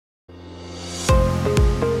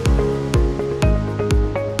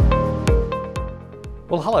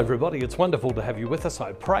Well, hello everybody. It's wonderful to have you with us.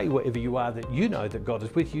 I pray wherever you are that you know that God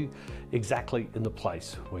is with you exactly in the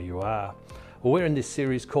place where you are. Well, we're in this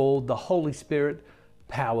series called The Holy Spirit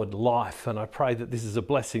Powered Life, and I pray that this is a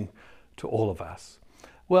blessing to all of us.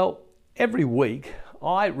 Well, every week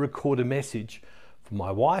I record a message for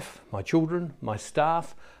my wife, my children, my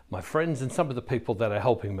staff, my friends, and some of the people that are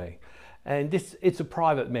helping me. And it's a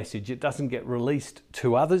private message. It doesn't get released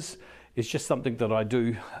to others. It's just something that I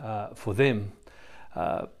do for them.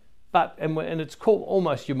 And it's called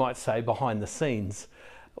almost, you might say, behind the scenes.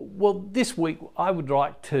 Well, this week I would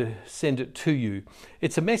like to send it to you.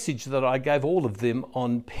 It's a message that I gave all of them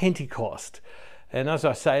on Pentecost. And as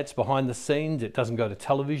I say, it's behind the scenes. It doesn't go to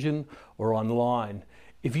television or online.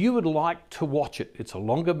 If you would like to watch it, it's a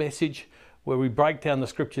longer message where we break down the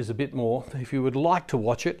scriptures a bit more. If you would like to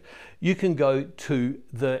watch it, you can go to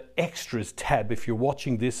the Extras tab if you're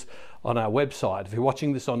watching this on our website. If you're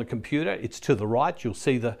watching this on a computer, it's to the right. You'll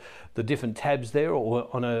see the different tabs there, or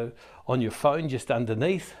on your phone just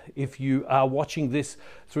underneath. If you are watching this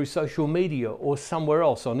through social media or somewhere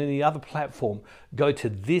else on any other platform, go to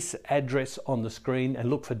this address on the screen and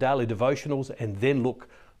look for Daily Devotionals, and then look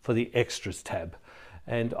for the Extras tab.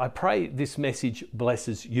 And I pray this message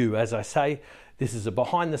blesses you. As I say, this is a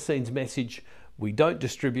behind the scenes message. We don't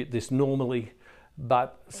distribute this normally,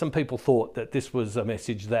 but some people thought that this was a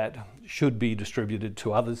message that should be distributed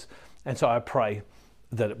to others. And so I pray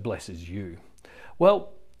that it blesses you.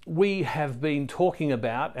 Well, we have been talking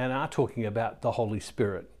about and are talking about the Holy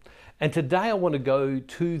Spirit. And today I want to go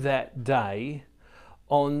to that day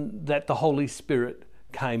on that the Holy Spirit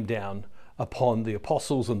came down upon the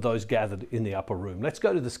apostles and those gathered in the upper room. Let's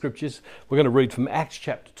go to the scriptures. We're going to read from Acts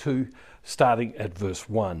chapter 2, starting at verse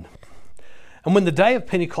 1. And when the day of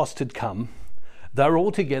Pentecost had come, they were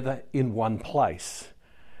all together in one place.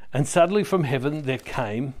 And suddenly from heaven there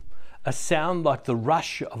came a sound like the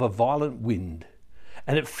rush of a violent wind,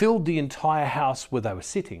 and it filled the entire house where they were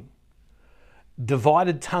sitting.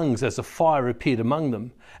 Divided tongues as a fire appeared among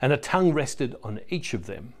them, and a tongue rested on each of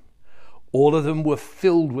them. All of them were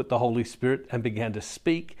filled with the Holy Spirit and began to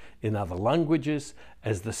speak in other languages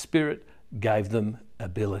as the Spirit gave them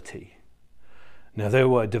ability. Now there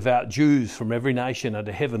were devout Jews from every nation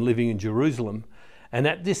under heaven living in Jerusalem, and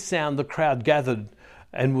at this sound the crowd gathered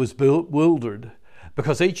and was bewildered,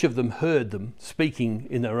 because each of them heard them speaking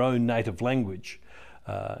in their own native language,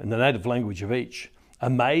 in the native language of each.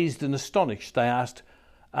 Amazed and astonished, they asked,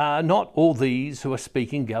 "Are not all these who are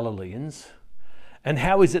speaking Galileans? And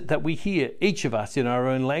how is it that we hear, each of us in our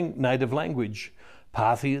own native language?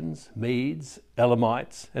 Parthians, Medes,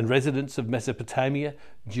 Elamites, and residents of Mesopotamia,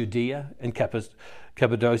 Judea and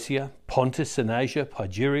Cappadocia, Pontus and Asia,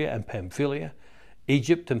 Phrygia and Pamphylia,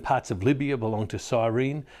 Egypt and parts of Libya belong to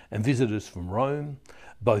Cyrene, and visitors from Rome,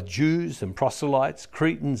 both Jews and proselytes,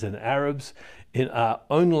 Cretans and Arabs. In our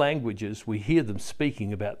own languages we hear them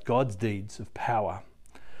speaking about God's deeds of power."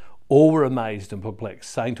 All were amazed and perplexed,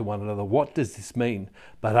 saying to one another, "What does this mean?"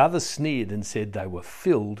 But others sneered and said they were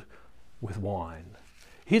filled with wine.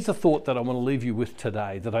 Here's a thought that I want to leave you with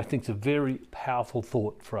today that I think is a very powerful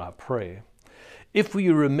thought for our prayer. If we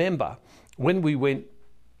remember, when we went,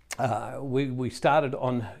 we started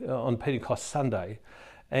on Pentecost Sunday,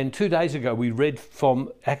 and 2 days ago we read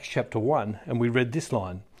from Acts chapter 1, and we read this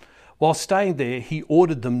line: "While staying there, he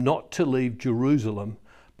ordered them not to leave Jerusalem,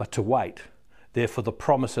 but to wait there for the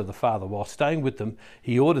promise of the Father." While staying with them,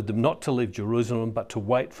 he ordered them not to leave Jerusalem, but to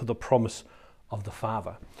wait for the promise of the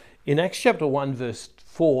Father. In Acts chapter 1, verse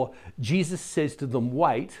 4, Jesus says to them,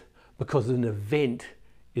 wait, because an event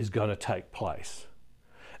is going to take place.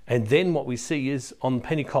 And then what we see is on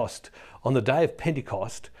Pentecost, on the day of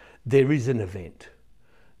Pentecost, there is an event.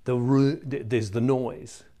 There's the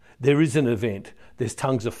noise. There is an event. There's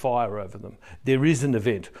tongues of fire over them. There is an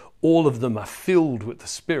event. All of them are filled with the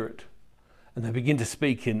Spirit, and they begin to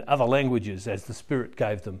speak in other languages as the Spirit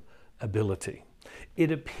gave them ability.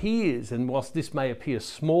 It appears, and whilst this may appear a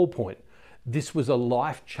small point, this was a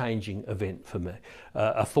life-changing event for me,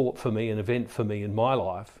 a thought for me, an event for me in my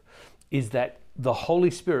life, is that the Holy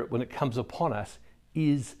Spirit, when it comes upon us,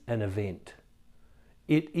 is an event.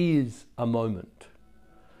 It is a moment.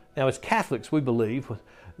 Now, as Catholics, we believe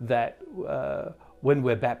that when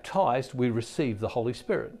we're baptized, we receive the Holy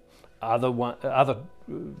Spirit. Other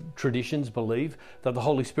traditions believe that the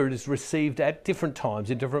Holy Spirit is received at different times,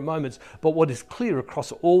 in different moments. But what is clear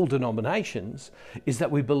across all denominations is that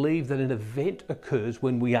we believe that an event occurs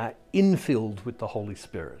when we are infilled with the Holy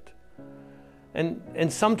Spirit.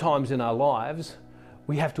 And sometimes in our lives,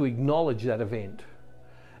 we have to acknowledge that event.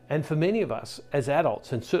 And for many of us as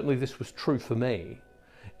adults, and certainly this was true for me,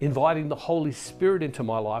 Inviting the Holy Spirit into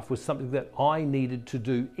my life was something that I needed to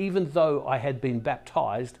do, even though I had been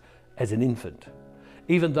baptized as an infant,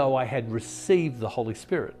 even though I had received the Holy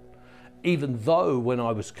Spirit, even though when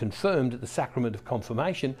I was confirmed at the sacrament of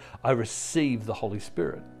confirmation, I received the Holy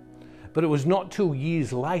Spirit. But it was not till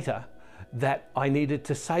years later that I needed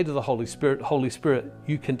to say to the Holy Spirit,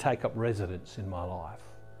 you can take up residence in my life.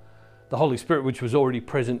 The Holy Spirit, which was already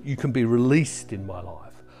present, you can be released in my life.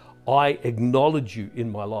 I acknowledge you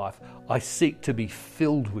in my life. I seek to be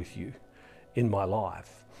filled with you in my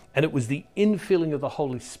life. And it was the infilling of the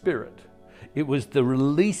Holy Spirit, it was the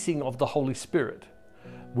releasing of the Holy Spirit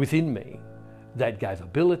within me that gave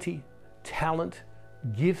ability, talent,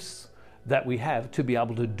 gifts that we have to be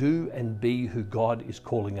able to do and be who God is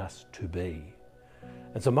calling us to be.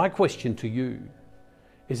 And so my question to you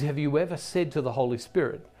is, have you ever said to the Holy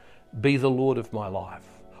Spirit, be the Lord of my life?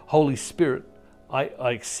 Holy Spirit, I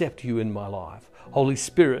accept you in my life. Holy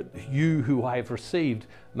Spirit, you who I have received,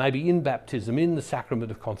 maybe in baptism, in the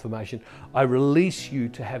sacrament of confirmation, I release you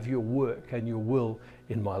to have your work and your will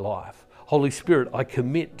in my life. Holy Spirit, I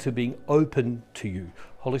commit to being open to you.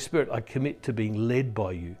 Holy Spirit, I commit to being led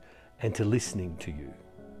by you and to listening to you.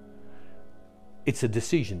 It's a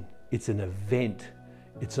decision. It's an event.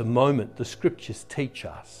 It's a moment the scriptures teach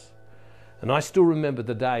us. And I still remember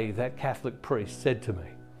the day that Catholic priest said to me,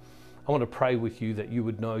 I want to pray with you that you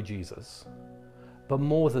would know Jesus. But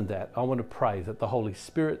more than that, I want to pray that the Holy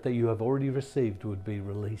Spirit that you have already received would be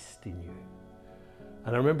released in you.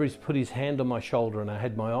 And I remember he's put his hand on my shoulder and I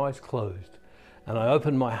had my eyes closed and I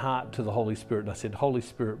opened my heart to the Holy Spirit and I said, Holy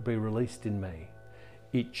Spirit, be released in me.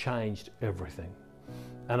 It changed everything.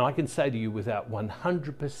 And I can say to you without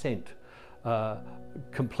 100%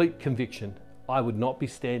 complete conviction, I would not be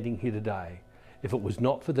standing here today if it was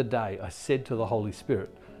not for the day I said to the Holy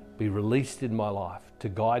Spirit, be released in my life to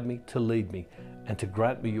guide me, to lead me, and to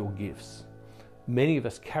grant me your gifts. Many of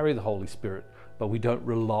us carry the Holy Spirit, but we don't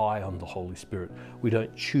rely on the Holy Spirit. We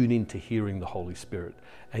don't tune into hearing the Holy Spirit,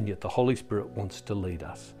 and yet the Holy Spirit wants to lead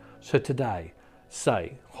us. So today,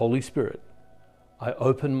 say, Holy Spirit, I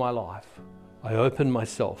open my life, I open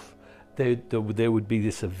myself. There would be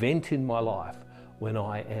this event in my life when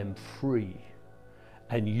I am free,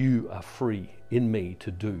 and you are free in me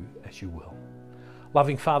to do as you will.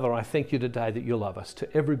 Loving Father, I thank you today that you love us.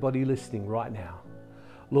 To everybody listening right now,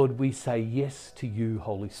 Lord, we say yes to you,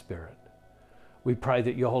 Holy Spirit. We pray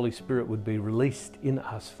that your Holy Spirit would be released in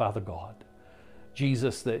us, Father God.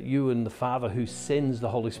 Jesus, that you and the Father who sends the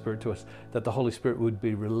Holy Spirit to us, that the Holy Spirit would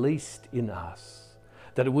be released in us.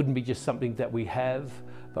 That it wouldn't be just something that we have,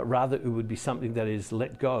 but rather it would be something that is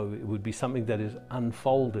let go. It would be something that is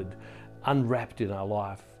unfolded, unwrapped in our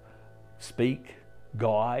life. Speak,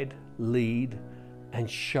 guide, lead, and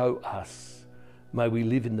show us. May we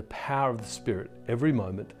live in the power of the Spirit every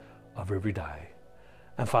moment of every day.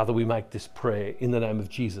 And Father, we make this prayer in the name of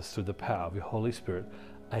Jesus through the power of your Holy Spirit.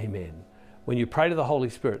 Amen. When you pray to the Holy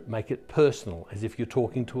Spirit, make it personal, as if you're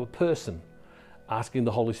talking to a person, asking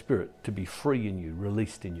the Holy Spirit to be free in you,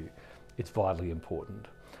 released in you. It's vitally important.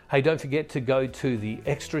 Hey, don't forget to go to the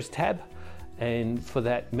Extras tab, and for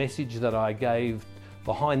that message that I gave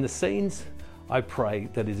behind the scenes, I pray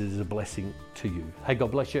that it is a blessing to you. Hey,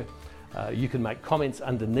 God bless you. You can make comments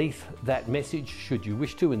underneath that message, should you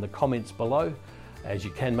wish to, in the comments below, as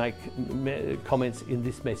you can make comments in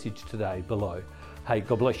this message today below. Hey,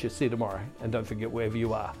 God bless you. See you tomorrow. And don't forget, wherever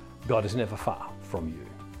you are, God is never far from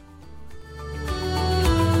you.